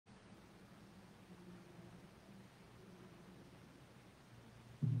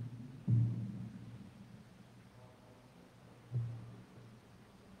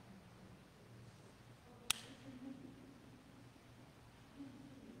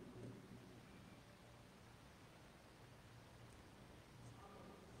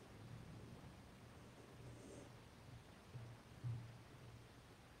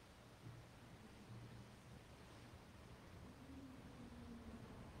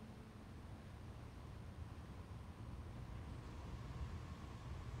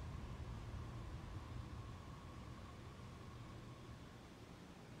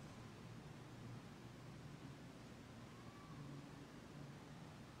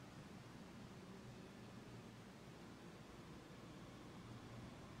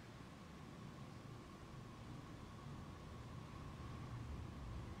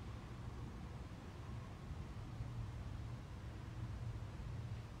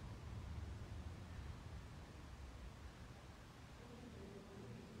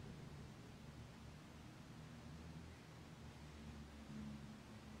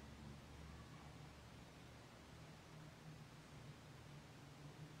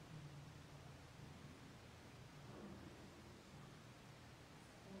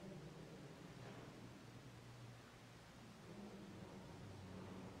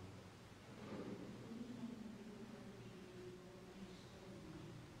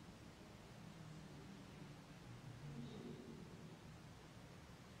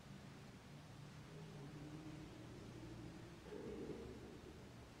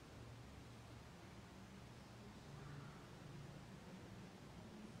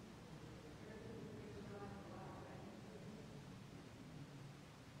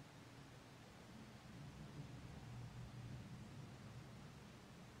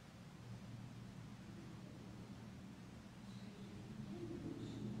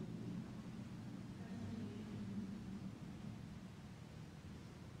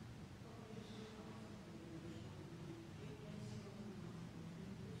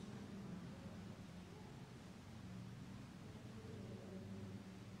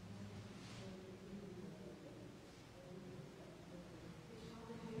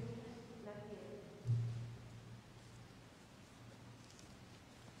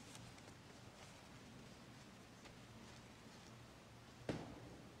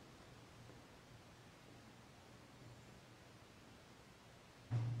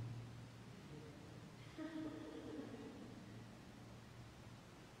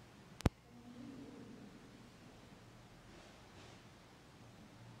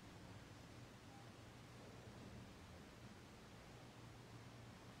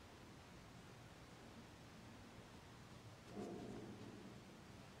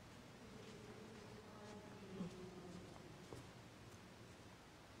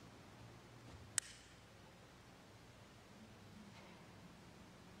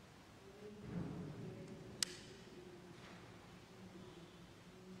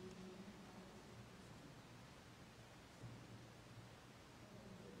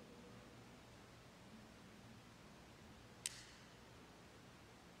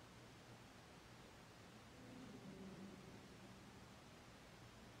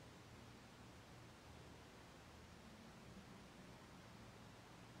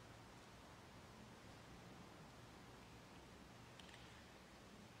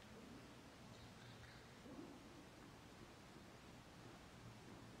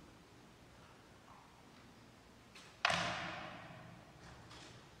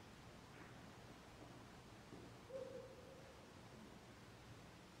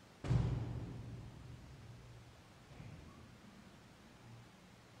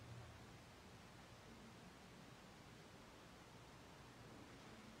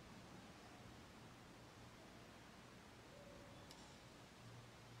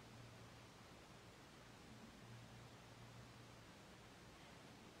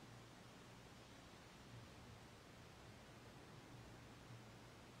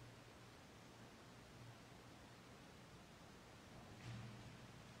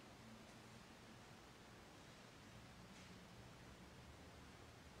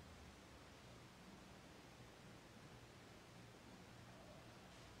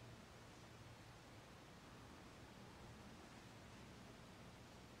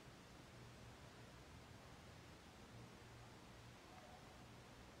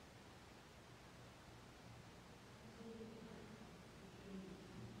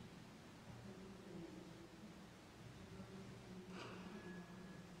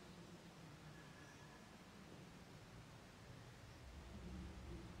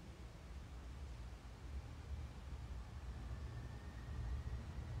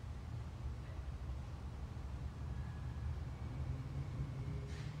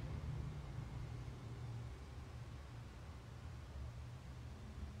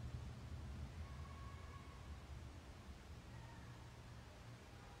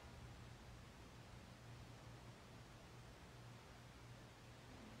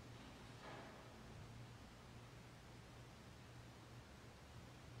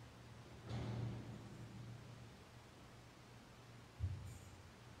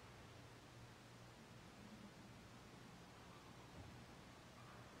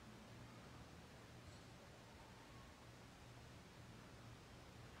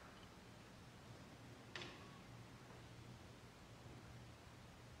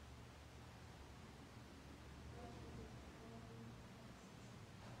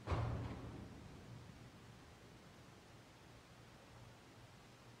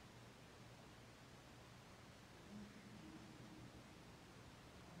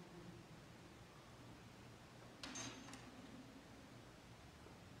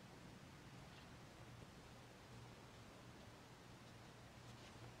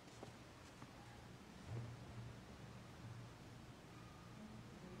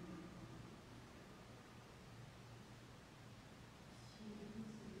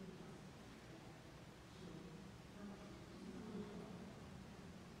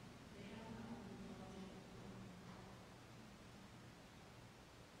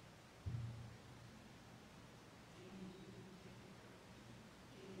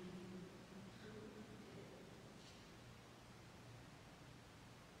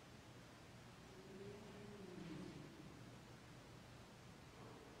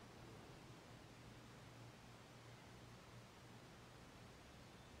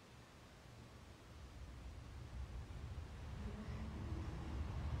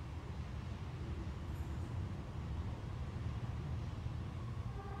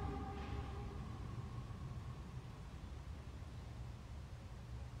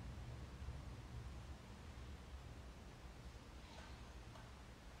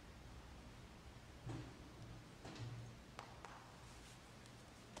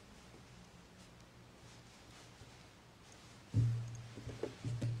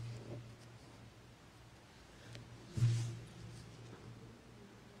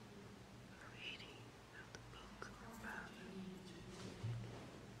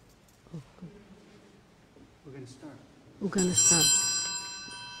We're going to start. We're going to start.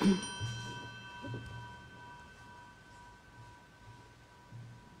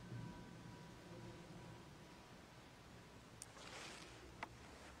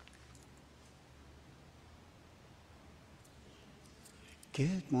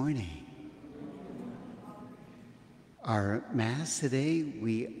 Good morning. Our Mass today,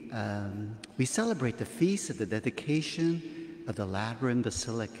 we celebrate the feast of the dedication of the Lateran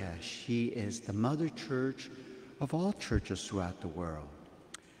Basilica. She is the mother church of all churches throughout the world.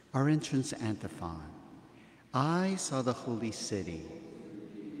 Our entrance antiphon: I saw the holy city,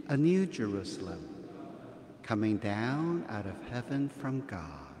 a new Jerusalem, coming down out of heaven from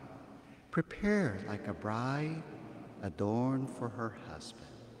God, prepared like a bride adorned for her husband.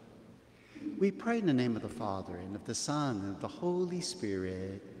 We pray in the name of the Father, and of the Son, and of the Holy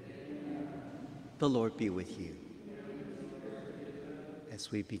Spirit. The Lord be with you. As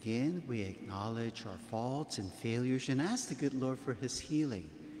we begin, we acknowledge our faults and failures and ask the good Lord for his healing.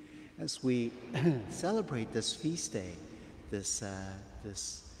 As we celebrate this feast day, this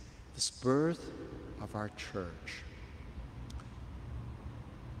birth of our church.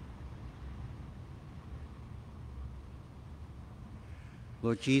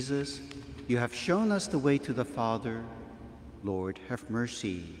 Lord Jesus, you have shown us the way to the Father. Lord, have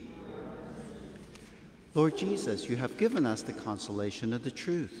mercy. Lord Jesus, you have given us the consolation of the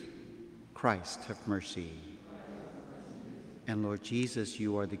truth. Christ, have mercy. And Lord Jesus,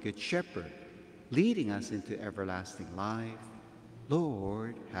 you are the Good Shepherd, leading us into everlasting life.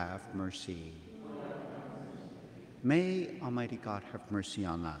 Lord, have mercy. May Almighty God have mercy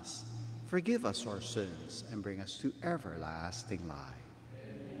on us, forgive us our sins, and bring us to everlasting life.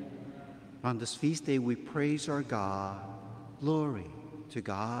 On this feast day, we praise our God. Glory to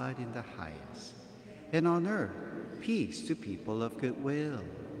God in the highest, and on earth, peace to people of good will.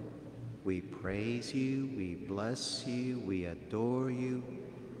 We praise you, we bless you, we adore you,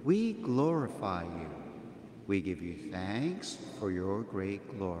 we glorify you. We give you thanks for your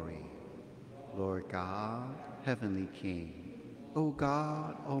great glory. Lord God, Heavenly King, O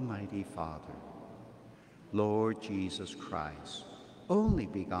God, Almighty Father, Lord Jesus Christ, only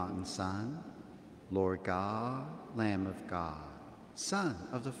begotten Son, Lord God, Lamb of God, Son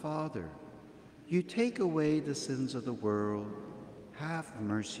of the Father, you take away the sins of the world, have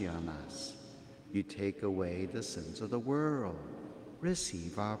mercy on us. You take away the sins of the world,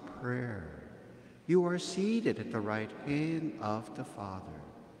 receive our prayer. You are seated at the right hand of the Father,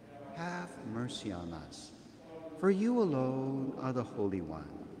 have mercy on us. For you alone are the Holy One,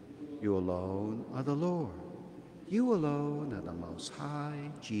 you alone are the Lord. You alone are the Most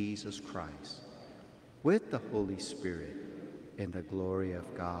High, Jesus Christ, with the Holy Spirit, in the glory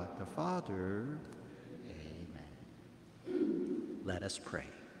of God the Father. Amen. Let us pray.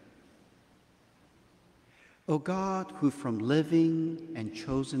 O God, who from living and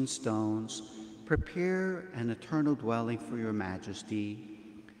chosen stones prepare an eternal dwelling for your majesty,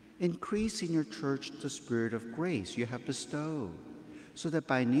 increase in your church the spirit of grace you have bestowed, so that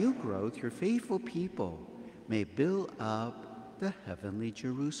by new growth your faithful people may build up the heavenly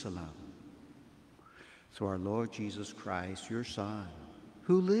Jerusalem. Through our Lord Jesus Christ, your Son,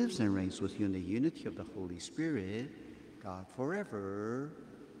 who lives and reigns with you in the unity of the Holy Spirit, God forever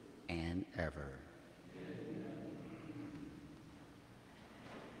and ever.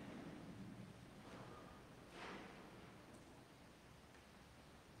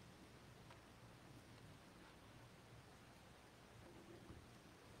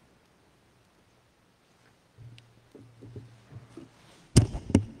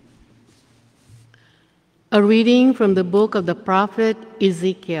 A reading from the book of the prophet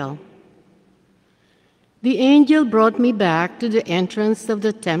Ezekiel. The angel brought me back to the entrance of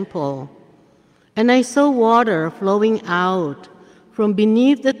the temple, and I saw water flowing out from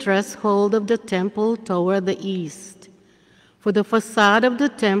beneath the threshold of the temple toward the east, for the facade of the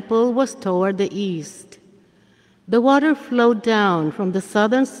temple was toward the east. The water flowed down from the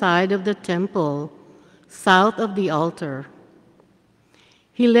southern side of the temple, south of the altar.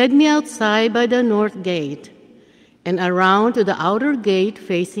 He led me outside by the north gate and around to the outer gate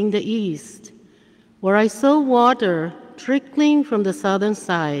facing the east, where I saw water trickling from the southern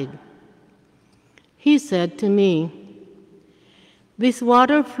side. He said to me, "This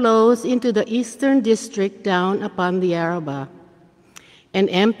water flows into the eastern district down upon the Arabah and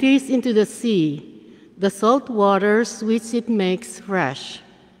empties into the sea the salt waters which it makes fresh.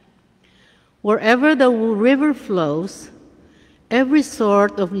 Wherever the river flows, every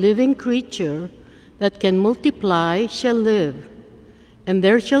sort of living creature that can multiply shall live, and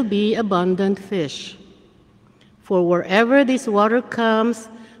there shall be abundant fish. For wherever this water comes,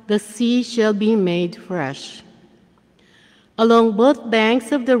 the sea shall be made fresh. Along both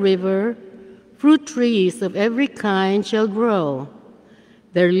banks of the river, fruit trees of every kind shall grow.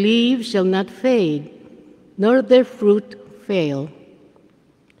 Their leaves shall not fade, nor their fruit fail.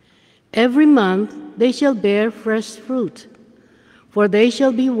 Every month they shall bear fresh fruit, for they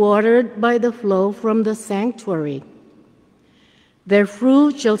shall be watered by the flow from the sanctuary. Their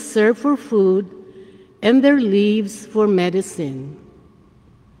fruit shall serve for food, and their leaves for medicine.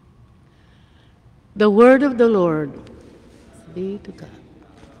 The word of the Lord. Be to God.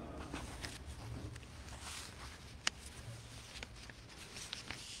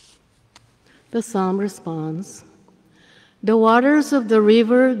 The psalm responds, "The waters of the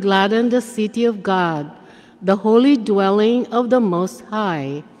river gladden the city of God, the holy dwelling of the Most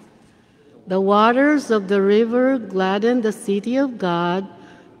High. The waters of the river gladden the city of God,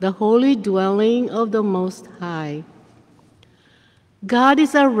 the holy dwelling of the Most High. God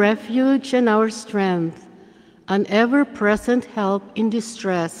is our refuge and our strength, an ever-present help in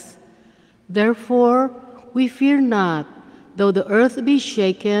distress. Therefore, we fear not, though the earth be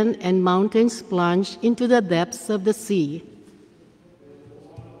shaken and mountains plunge into the depths of the sea.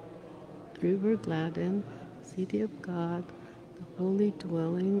 River gladden, city of God, the holy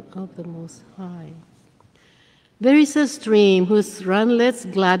dwelling of the Most High. There is a stream whose runlets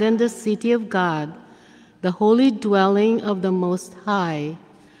gladden the city of God, the holy dwelling of the Most High.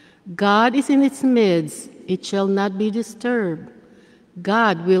 God is in its midst, it shall not be disturbed.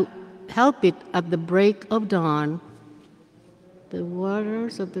 God will help it at the break of dawn. The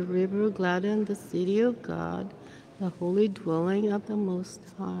waters of the river gladden the city of God, the holy dwelling of the Most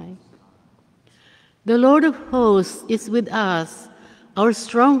High. The Lord of hosts is with us. Our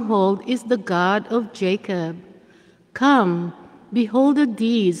stronghold is the God of Jacob. Come, behold the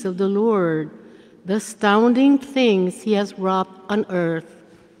deeds of the Lord, the astounding things he has wrought on earth.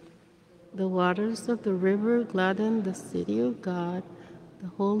 The waters of the river gladden the city of God, the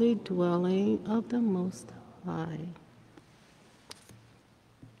holy dwelling of the Most High.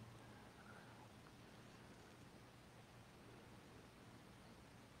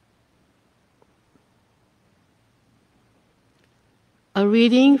 A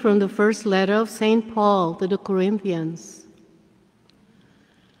reading from the first letter of St. Paul to the Corinthians.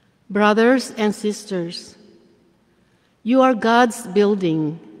 Brothers and sisters, you are God's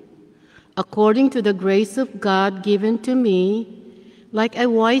building. According to the grace of God given to me, like a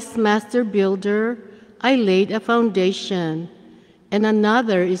wise master builder, I laid a foundation, and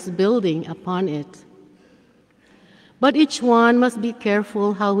another is building upon it. But each one must be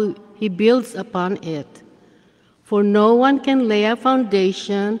careful how he builds upon it. For no one can lay a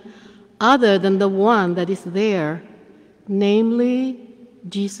foundation other than the one that is there, namely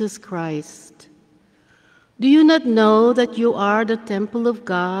Jesus Christ. Do you not know that you are the temple of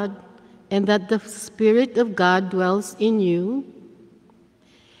God and that the Spirit of God dwells in you?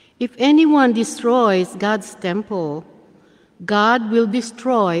 If anyone destroys God's temple, God will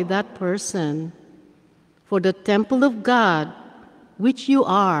destroy that person. For the temple of God, which you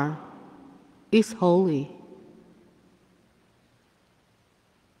are, is holy."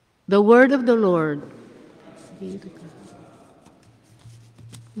 The word of the Lord.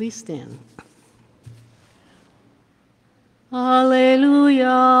 Please stand. Alleluia,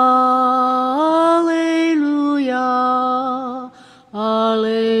 alleluia,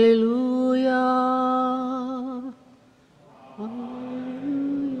 alleluia, alleluia.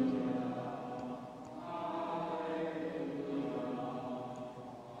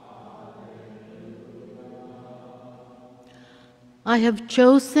 I have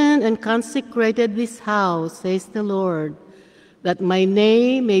chosen and consecrated this house, says the Lord, that my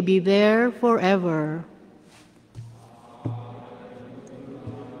name may be there forever.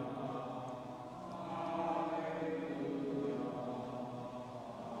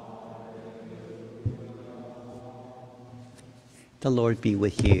 The Lord be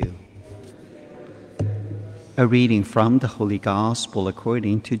with you. A reading from the Holy Gospel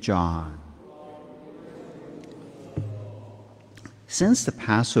according to John. Since the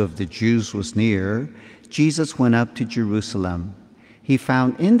Passover of the Jews was near, Jesus went up to Jerusalem. He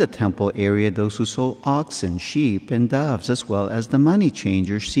found in the temple area those who sold oxen, sheep, and doves, as well as the money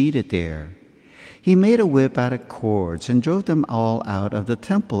changers seated there. He made a whip out of cords and drove them all out of the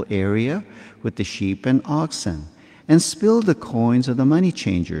temple area with the sheep and oxen, and spilled the coins of the money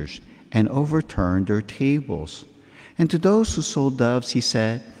changers, and overturned their tables. And to those who sold doves he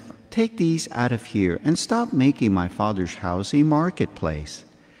said, "Take these out of here, and stop making my Father's house a marketplace."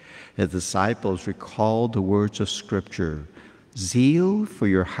 The disciples recalled the words of Scripture, "Zeal for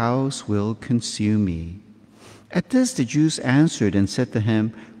your house will consume me." At this the Jews answered and said to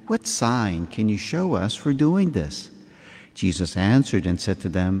him, "What sign can you show us for doing this?" Jesus answered and said to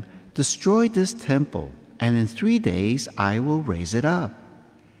them, "Destroy this temple, and in 3 days I will raise it up."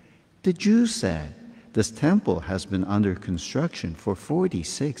 The Jews said, "This temple has been under construction for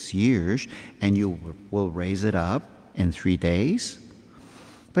 46 years, and you will raise it up in 3 days?"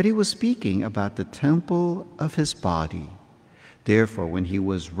 But he was speaking about the temple of his body. Therefore, when he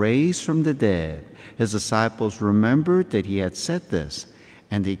was raised from the dead, his disciples remembered that he had said this,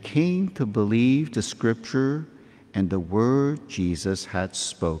 and they came to believe the scripture and the word Jesus had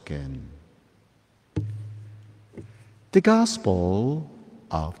spoken. The Gospel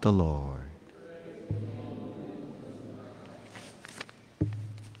of the Lord.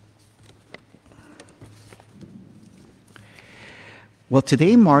 Well,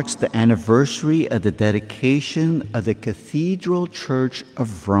 today marks the anniversary of the dedication of the Cathedral Church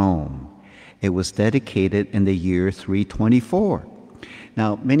of Rome. It was dedicated in the year 324.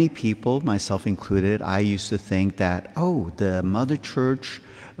 Now, many people, myself included, I used to think that, the mother church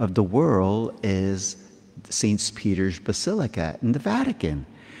of the world is St. Peter's Basilica in the Vatican.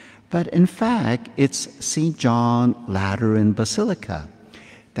 But in fact, it's St. John Lateran Basilica.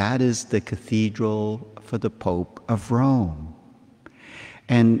 That is the cathedral for the Pope of Rome.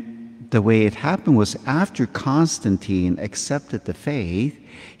 And the way it happened was after Constantine accepted the faith,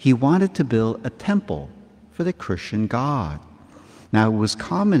 he wanted to build a temple for the Christian God. Now, it was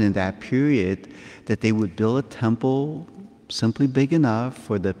common in that period that they would build a temple simply big enough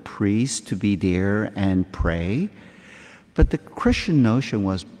for the priest to be there and pray. But the Christian notion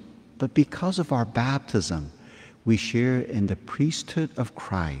was, but because of our baptism, we share in the priesthood of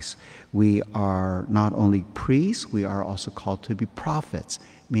Christ. We are not only priests, we are also called to be prophets,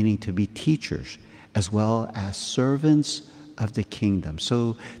 meaning to be teachers, as well as servants of the kingdom.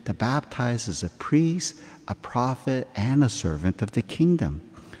 So the baptized is a priest, a prophet, and a servant of the kingdom.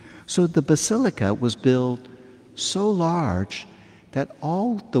 So the basilica was built so large that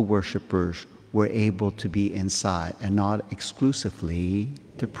all the worshipers were able to be inside and not exclusively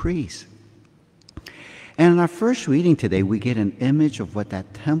the priests. And in our first reading today, we get an image of what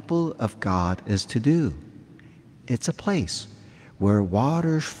that temple of God is to do. It's a place where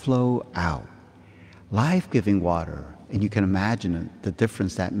waters flow out, life-giving water. And you can imagine the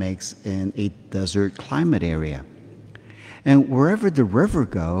difference that makes in a desert climate area. And wherever the river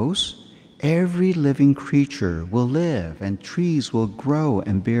goes, every living creature will live, and trees will grow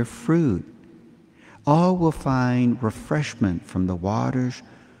and bear fruit. All will find refreshment from the waters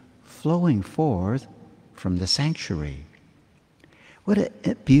flowing forth from the sanctuary. What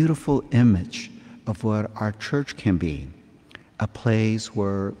a beautiful image of what our church can be. A place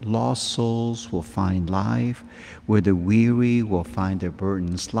where lost souls will find life, where the weary will find their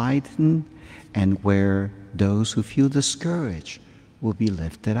burdens lightened, and where those who feel discouraged will be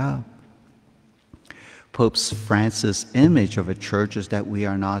lifted up. Pope Francis' image of a church is that we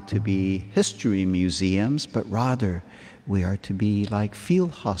are not to be history museums, but rather we are to be like field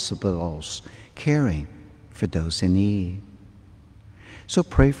hospitals, caring for those in need. So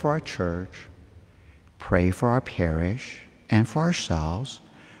pray for our church, pray for our parish, and for ourselves,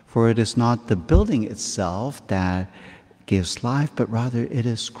 for it is not the building itself that gives life, but rather it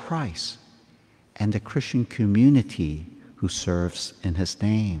is Christ and the Christian community who serves in his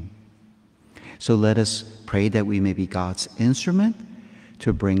name. So let us pray that we may be God's instrument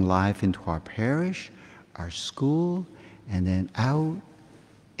to bring life into our parish, our school, and then out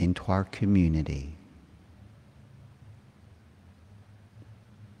into our community.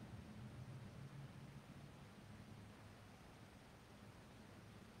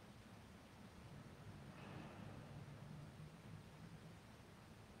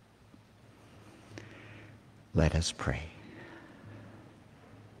 Let us pray.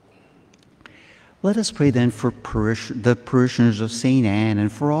 Let us pray then for the parishioners of St.Anne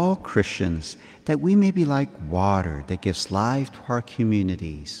and for all Christians, that we may be like water that gives life to our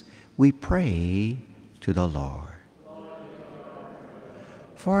communities. We pray to the Lord.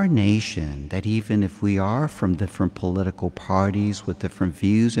 For our nation, that even if we are from different political parties with different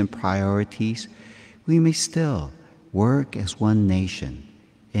views and priorities, we may still work as one nation,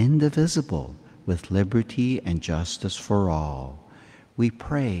 indivisible, with liberty and justice for all. We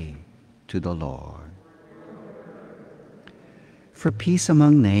pray to the Lord. For peace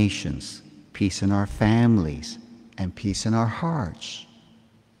among nations, peace in our families, and peace in our hearts,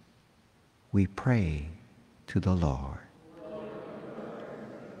 we pray to the Lord.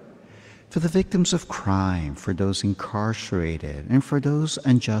 For the victims of crime, for those incarcerated, and for those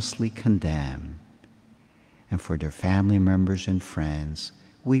unjustly condemned, and for their family members and friends,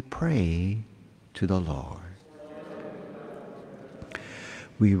 we pray to the Lord.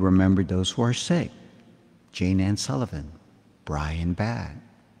 We remember those who are sick: Jane Sullivan, Brian Batt,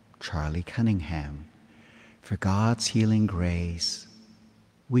 Charlie Cunningham. For God's healing grace,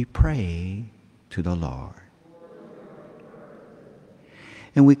 we pray to the Lord.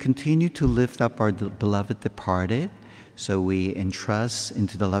 And we continue to lift up our beloved departed, so we entrust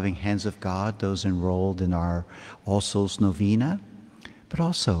into the loving hands of God those enrolled in our All Souls Novena, but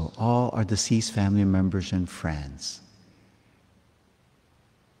also all our deceased family members and friends.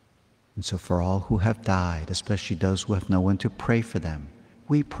 And so for all who have died, especially those who have no one to pray for them,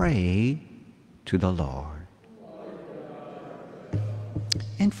 we pray to the Lord.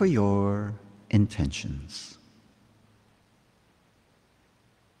 And for your intentions.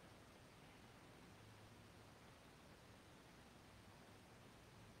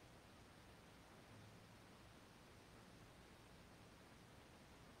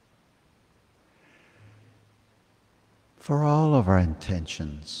 For all of our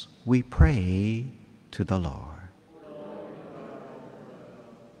intentions, we pray to the Lord.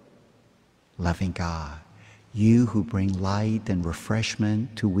 Loving God, you who bring light and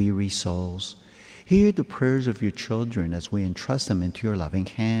refreshment to weary souls, hear the prayers of your children as we entrust them into your loving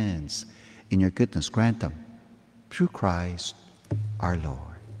hands. In your goodness, grant them, through Christ our Lord.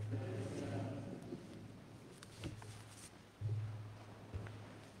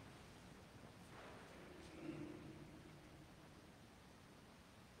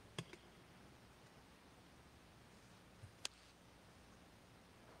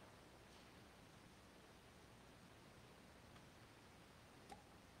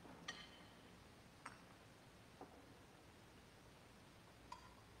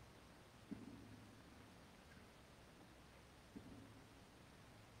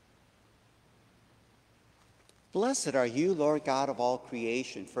 Blessed are you, Lord God of all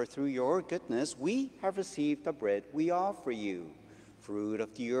creation, for through your goodness we have received the bread we offer you, fruit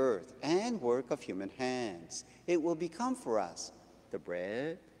of the earth and work of human hands. It will become for us the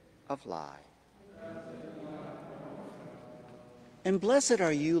bread of life. And blessed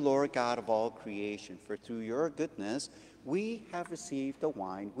are you, Lord God of all creation, for through your goodness we have received the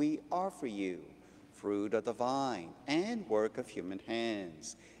wine we offer you, fruit of the vine and work of human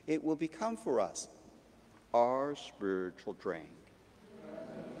hands. It will become for us our spiritual drink.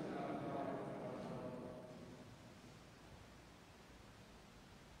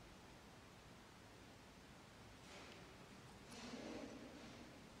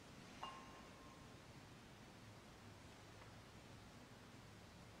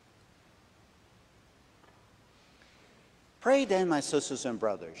 Pray then, my sisters and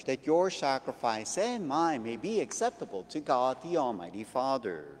brothers, that your sacrifice and mine may be acceptable to God the Almighty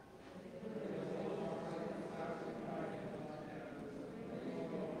Father.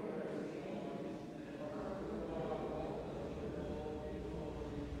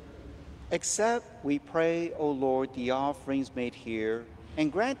 Accept, we pray, O Lord, the offerings made here,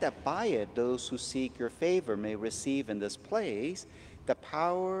 and grant that by it those who seek your favor may receive in this place the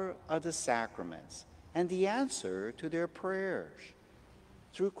power of the sacraments and the answer to their prayers.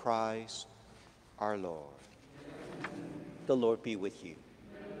 Through Christ our Lord. The Lord be with you.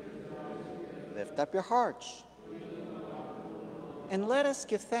 Lift up your hearts. And let us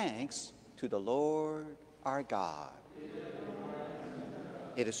give thanks to the Lord our God.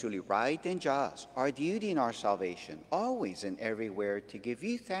 It is truly right and just, our duty and our salvation, always and everywhere to give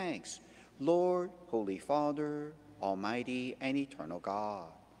you thanks, Lord, Holy Father, Almighty and eternal God.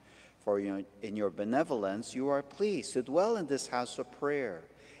 For in your benevolence you are pleased to dwell in this house of prayer,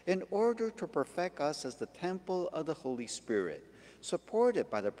 in order to perfect us as the temple of the Holy Spirit, supported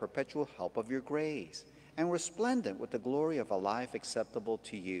by the perpetual help of your grace, and resplendent with the glory of a life acceptable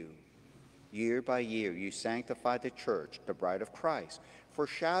to you. Year by year you sanctify the church, the bride of Christ,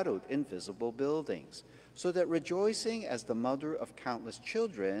 foreshadowed in visible buildings, so that rejoicing as the mother of countless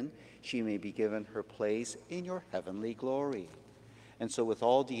children, she may be given her place in your heavenly glory. And so with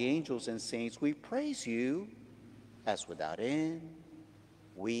all the angels and saints we praise you, as without end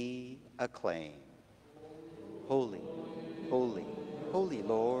we acclaim. Holy, holy, holy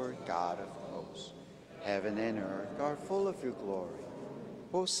Lord God of hosts, heaven and earth are full of your glory.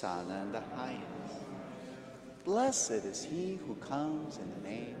 Hosanna in the highest. Blessed is he who comes in the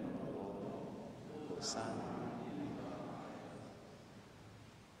name of the Lord. Hosanna.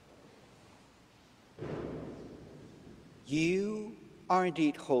 You are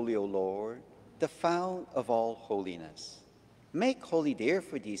indeed holy, O Lord, the fount of all holiness. Make holy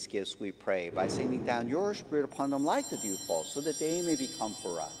therefore these gifts, we pray, by sending down your Spirit upon them like the dewfall, so that they may become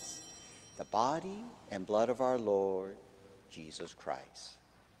for us the body and blood of our Lord Jesus Christ.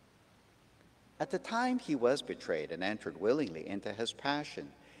 At the time he was betrayed and entered willingly into his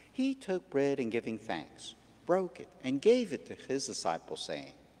passion, he took bread and giving thanks, broke it, and gave it to his disciples,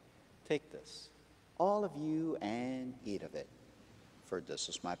 saying, "Take this, all of you, and eat of it, for this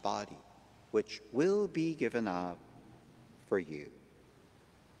is my body, which will be given up for you."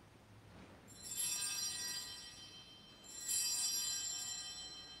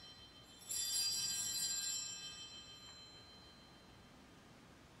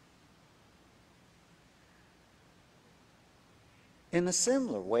 In a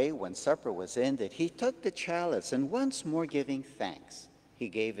similar way, when supper was ended, he took the chalice, and once more giving thanks, he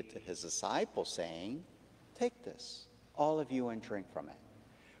gave it to his disciples, saying, "Take this, all of you, and drink from it.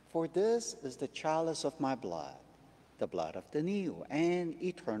 For this is the chalice of my blood, the blood of the new and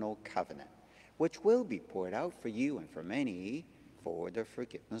eternal covenant, which will be poured out for you and for many for the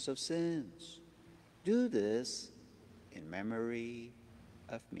forgiveness of sins. Do this in memory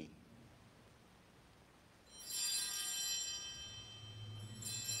of me."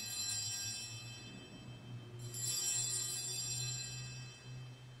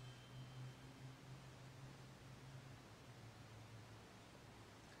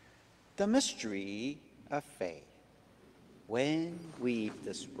 The mystery of faith. When we eat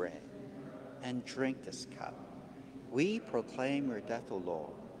this bread and drink this cup, we proclaim your death, O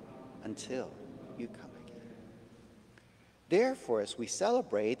Lord, until you come again. Therefore, as we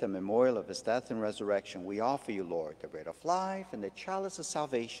celebrate the memorial of his death and resurrection, we offer you, Lord, the bread of life and the chalice of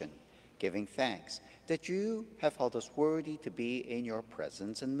salvation, giving thanks that you have held us worthy to be in your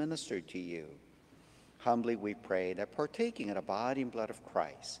presence and minister to you. Humbly we pray that, partaking of the body and blood of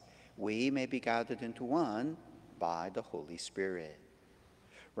Christ, we may be gathered into one by the Holy Spirit.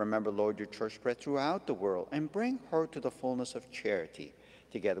 Remember, Lord, your church spread throughout the world, and bring her to the fullness of charity,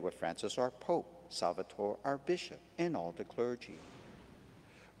 together with Francis our Pope, Salvatore our Bishop, and all the clergy.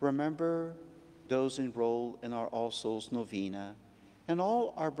 Remember those enrolled in our All Souls Novena, and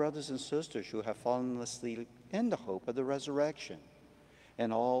all our brothers and sisters who have fallen asleep in the hope of the resurrection,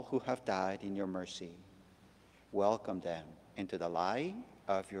 and all who have died in your mercy. Welcome them into the light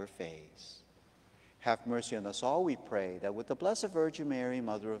of your face. Have mercy on us all, we pray, that with the Blessed Virgin Mary,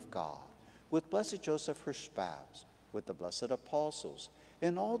 Mother of God, with Blessed Joseph, her spouse, with the blessed apostles,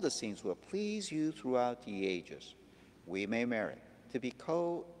 and all the saints who have pleased you throughout the ages, we may merit to be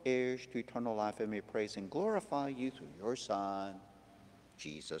co-heirs to eternal life, and may praise and glorify you through your Son,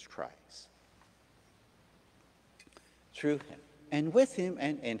 Jesus Christ. Through him, and with him,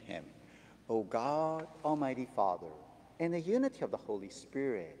 and in him, O God, Almighty Father, in the unity of the Holy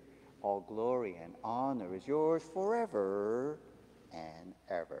Spirit, all glory and honor is yours forever and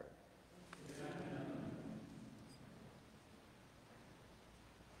ever. Amen.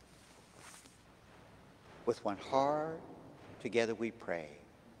 With one heart, together we pray.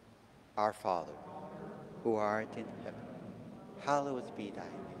 Our Father, who art in heaven, hallowed be thy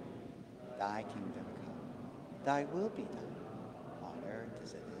name. Thy kingdom come, thy will be done, on earth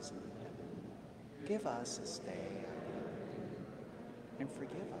as it is in heaven. Give us this day our daily bread, and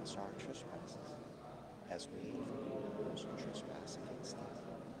forgive us our trespasses, as we forgive those who trespass against us.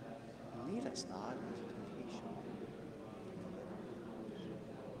 And lead us not into temptation, but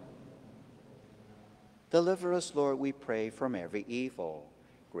deliver us, Lord, we pray, from every evil.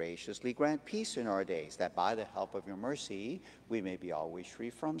 Graciously grant peace in our days, that by the help of your mercy we may be always free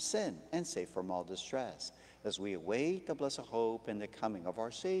from sin and safe from all distress, as we await the blessed hope and the coming of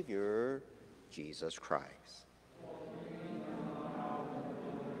our Savior, Jesus Christ.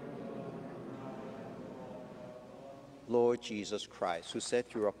 Lord Jesus Christ, who said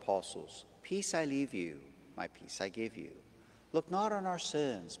to your apostles, "Peace I leave you, my peace I give you," look not on our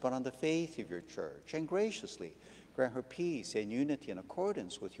sins, but on the faith of your church, and graciously grant her peace and unity in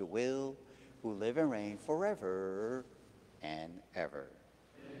accordance with your will, who live and reign forever and ever.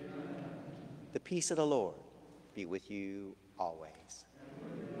 Amen. The peace of the Lord be with you always.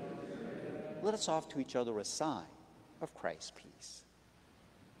 Let us offer to each other a sign of Christ's peace.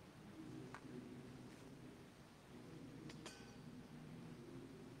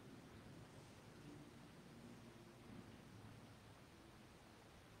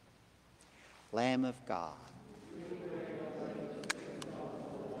 Lamb of God,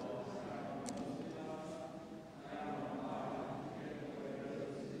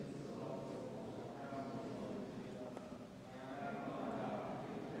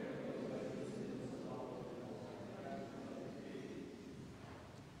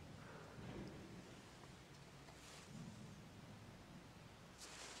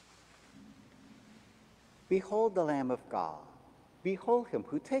 behold the Lamb of God. Behold him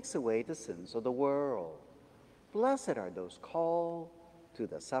who takes away the sins of the world. Blessed are those called to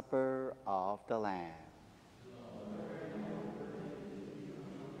the supper of the Lamb.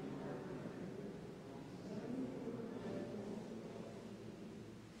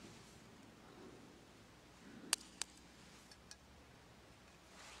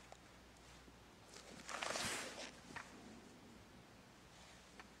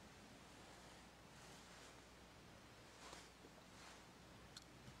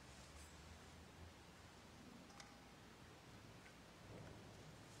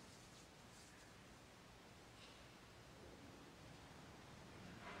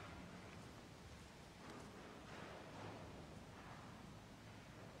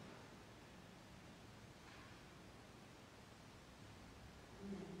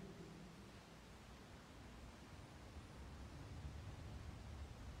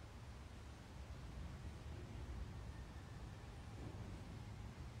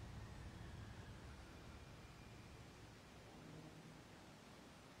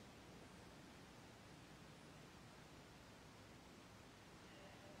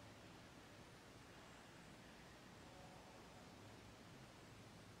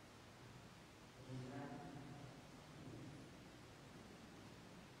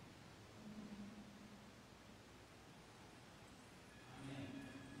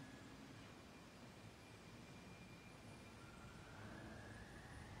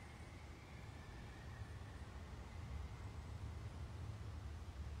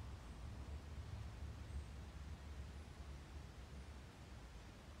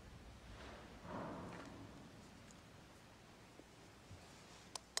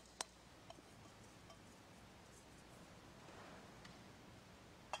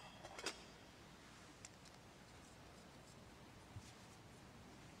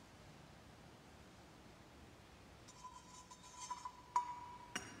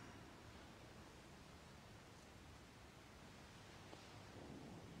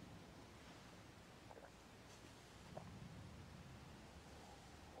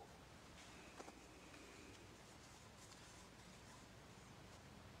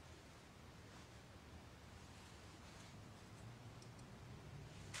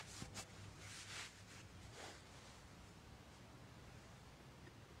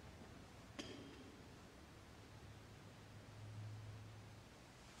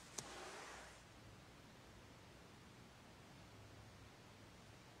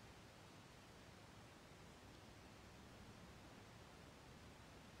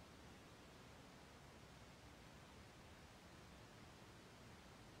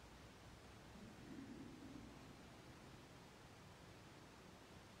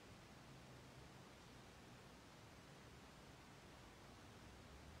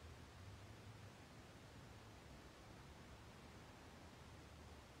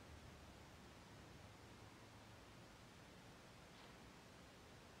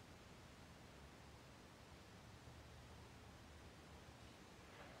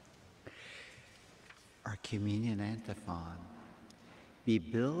 Our communion antiphon. Be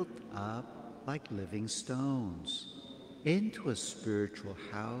built up like living stones into a spiritual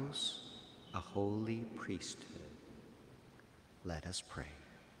house, a holy priesthood. Let us pray.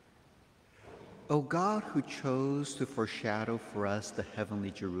 O God, who chose to foreshadow for us the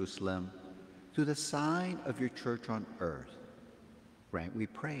heavenly Jerusalem through the sign of your church on earth, grant, we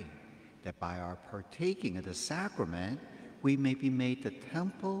pray, that by our partaking of the sacrament, we may be made the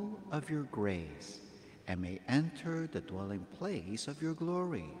temple of your grace and may enter the dwelling place of your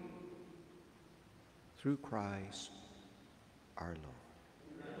glory. Through Christ our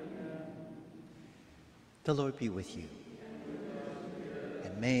Lord. The Lord be with you.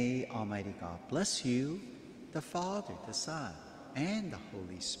 And may Almighty God bless you, the Father, the Son, and the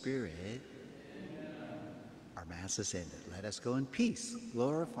Holy Spirit. Our Mass is ended. Let us go in peace,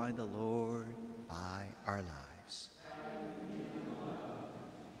 glorifying the Lord by our lives.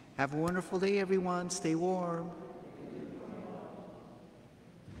 Have a wonderful day, everyone. Stay warm.